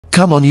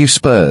Come on you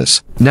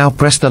Spurs, now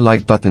press the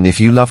like button if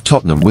you love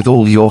Tottenham with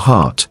all your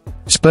heart.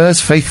 Spurs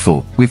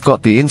faithful, we've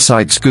got the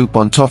inside scoop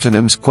on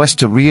Tottenham's quest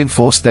to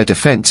reinforce their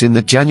defence in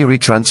the January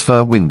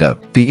transfer window.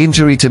 The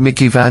injury to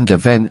Mickey van der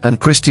Ven and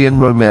Christian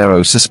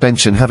Romero's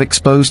suspension have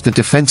exposed the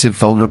defensive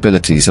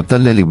vulnerabilities of the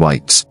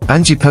Lily-Whites.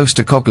 Ange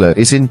Postecoglou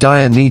is in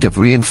dire need of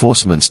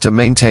reinforcements to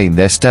maintain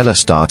their stellar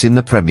start in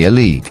the Premier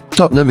League.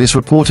 Tottenham is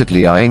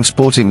reportedly eyeing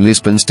Sporting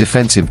Lisbon's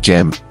defensive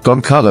gem,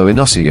 Goncalo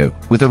Inacio,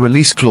 with a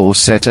release clause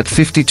set at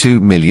 £52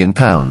 million.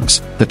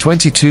 The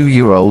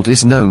 22-year-old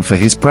is known for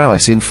his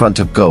prowess in front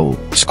of goal,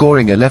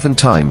 scoring 11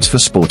 times for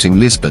Sporting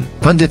Lisbon.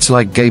 Pundits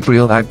like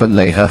Gabriel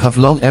Agbonleha have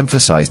long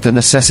emphasised the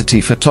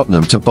necessity for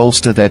Tottenham to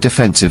bolster their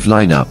defensive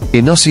lineup.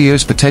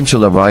 Inacio's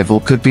potential arrival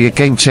could be a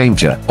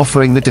game-changer,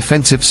 offering the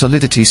defensive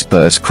solidity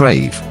Spurs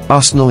crave.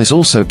 Arsenal is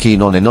also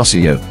keen on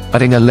Inacio,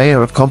 adding a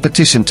layer of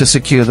competition to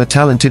secure the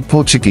talented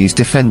Portuguese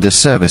defender's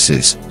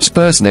services.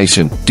 Spurs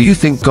Nation, do you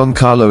think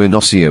Goncalo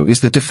Inacio is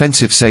the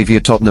defensive saviour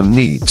Tottenham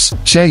needs?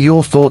 Share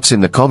your thoughts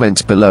in the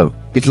comments below.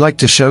 We'd like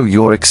to show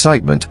your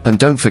excitement, and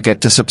don't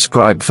forget to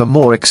subscribe for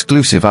more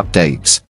exclusive updates.